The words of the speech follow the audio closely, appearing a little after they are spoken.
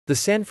The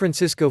San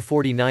Francisco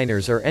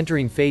 49ers are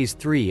entering Phase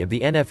 3 of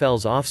the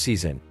NFL's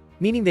offseason,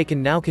 meaning they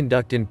can now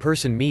conduct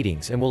in-person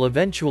meetings and will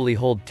eventually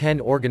hold 10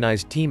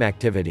 organized team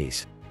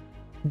activities.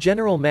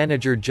 General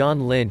Manager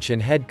John Lynch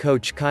and head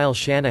coach Kyle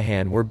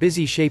Shanahan were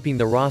busy shaping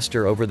the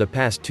roster over the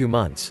past 2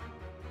 months.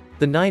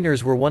 The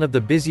Niners were one of the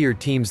busier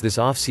teams this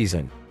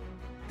offseason.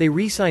 They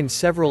re-signed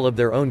several of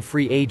their own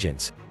free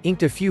agents,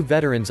 inked a few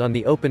veterans on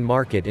the open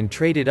market and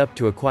traded up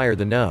to acquire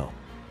the No.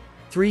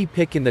 3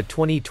 pick in the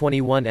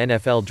 2021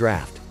 NFL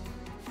Draft.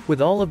 With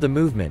all of the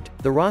movement,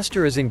 the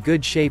roster is in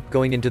good shape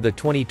going into the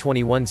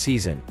 2021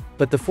 season,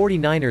 but the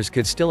 49ers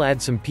could still add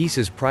some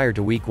pieces prior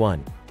to Week 1.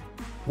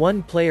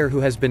 One player who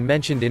has been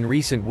mentioned in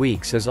recent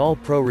weeks is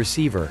All-Pro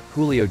receiver,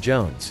 Julio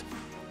Jones.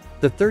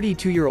 The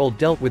 32-year-old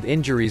dealt with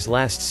injuries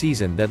last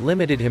season that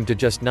limited him to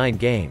just 9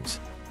 games.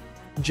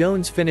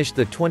 Jones finished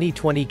the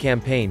 2020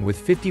 campaign with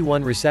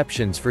 51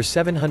 receptions for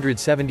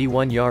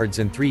 771 yards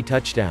and 3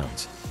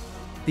 touchdowns.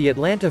 The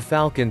Atlanta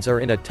Falcons are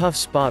in a tough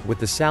spot with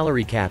the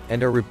salary cap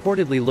and are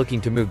reportedly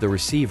looking to move the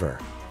receiver.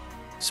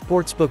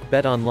 Sportsbook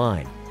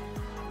BetOnline.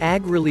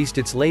 AG released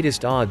its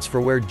latest odds for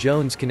where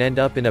Jones can end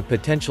up in a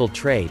potential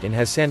trade and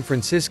has San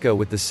Francisco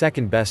with the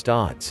second best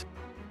odds.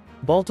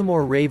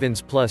 Baltimore Ravens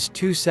plus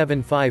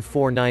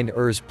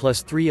 27549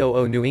 plus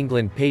 300 New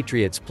England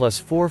Patriots plus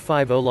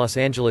 450 Los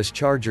Angeles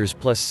Chargers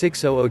plus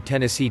 600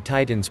 Tennessee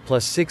Titans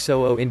plus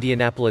 600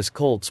 Indianapolis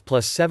Colts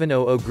plus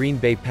 700 Green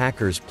Bay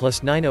Packers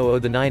plus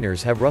 900. The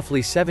Niners have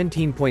roughly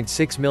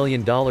 $17.6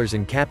 million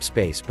in cap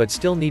space but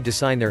still need to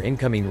sign their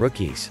incoming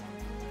rookies.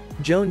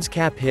 Jones'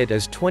 cap hit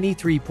is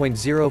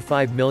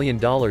 $23.05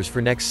 million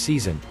for next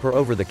season, per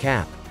over the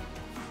cap.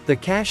 The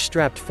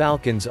cash-strapped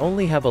Falcons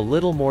only have a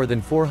little more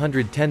than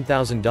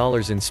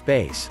 $410,000 in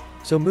space,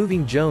 so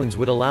moving Jones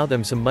would allow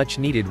them some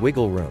much-needed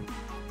wiggle room.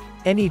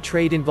 Any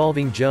trade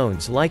involving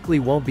Jones likely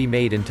won't be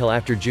made until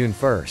after June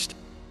 1st.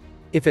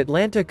 If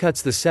Atlanta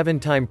cuts the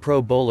 7-time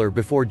Pro Bowler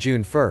before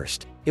June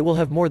 1st, it will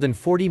have more than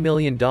 $40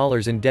 million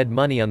in dead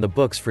money on the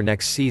books for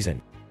next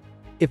season.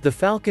 If the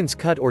Falcons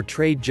cut or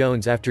trade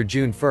Jones after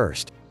June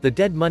 1st, the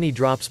dead money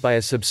drops by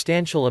a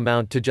substantial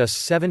amount to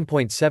just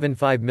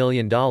 $7.75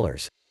 million,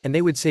 and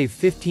they would save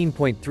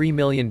 $15.3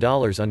 million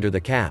under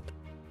the cap.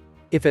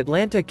 If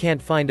Atlanta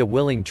can't find a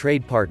willing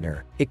trade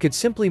partner, it could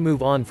simply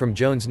move on from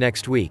Jones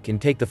next week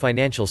and take the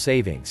financial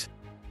savings.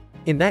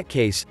 In that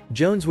case,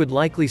 Jones would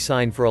likely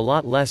sign for a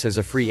lot less as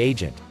a free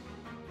agent.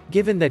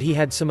 Given that he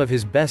had some of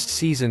his best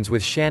seasons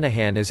with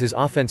Shanahan as his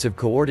offensive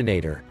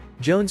coordinator,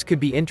 Jones could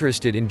be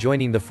interested in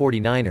joining the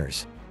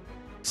 49ers.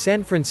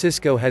 San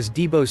Francisco has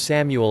Deebo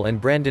Samuel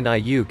and Brandon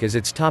Aiyuk as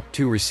its top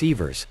 2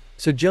 receivers,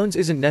 so Jones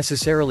isn't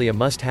necessarily a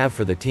must-have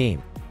for the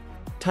team.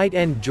 Tight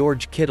end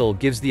George Kittle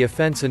gives the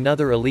offense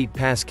another elite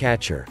pass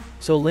catcher,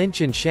 so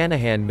Lynch and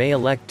Shanahan may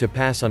elect to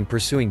pass on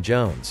pursuing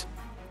Jones.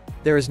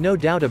 There is no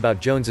doubt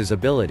about Jones's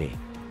ability.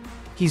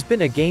 He's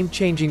been a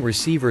game-changing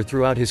receiver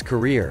throughout his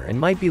career and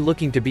might be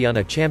looking to be on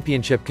a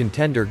championship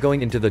contender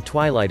going into the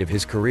twilight of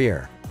his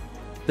career.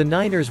 The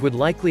Niners would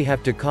likely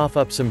have to cough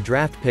up some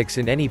draft picks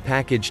in any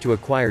package to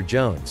acquire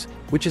Jones,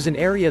 which is an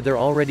area they're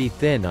already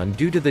thin on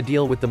due to the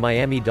deal with the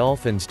Miami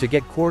Dolphins to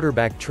get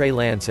quarterback Trey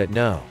Lance at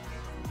No.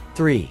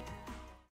 3.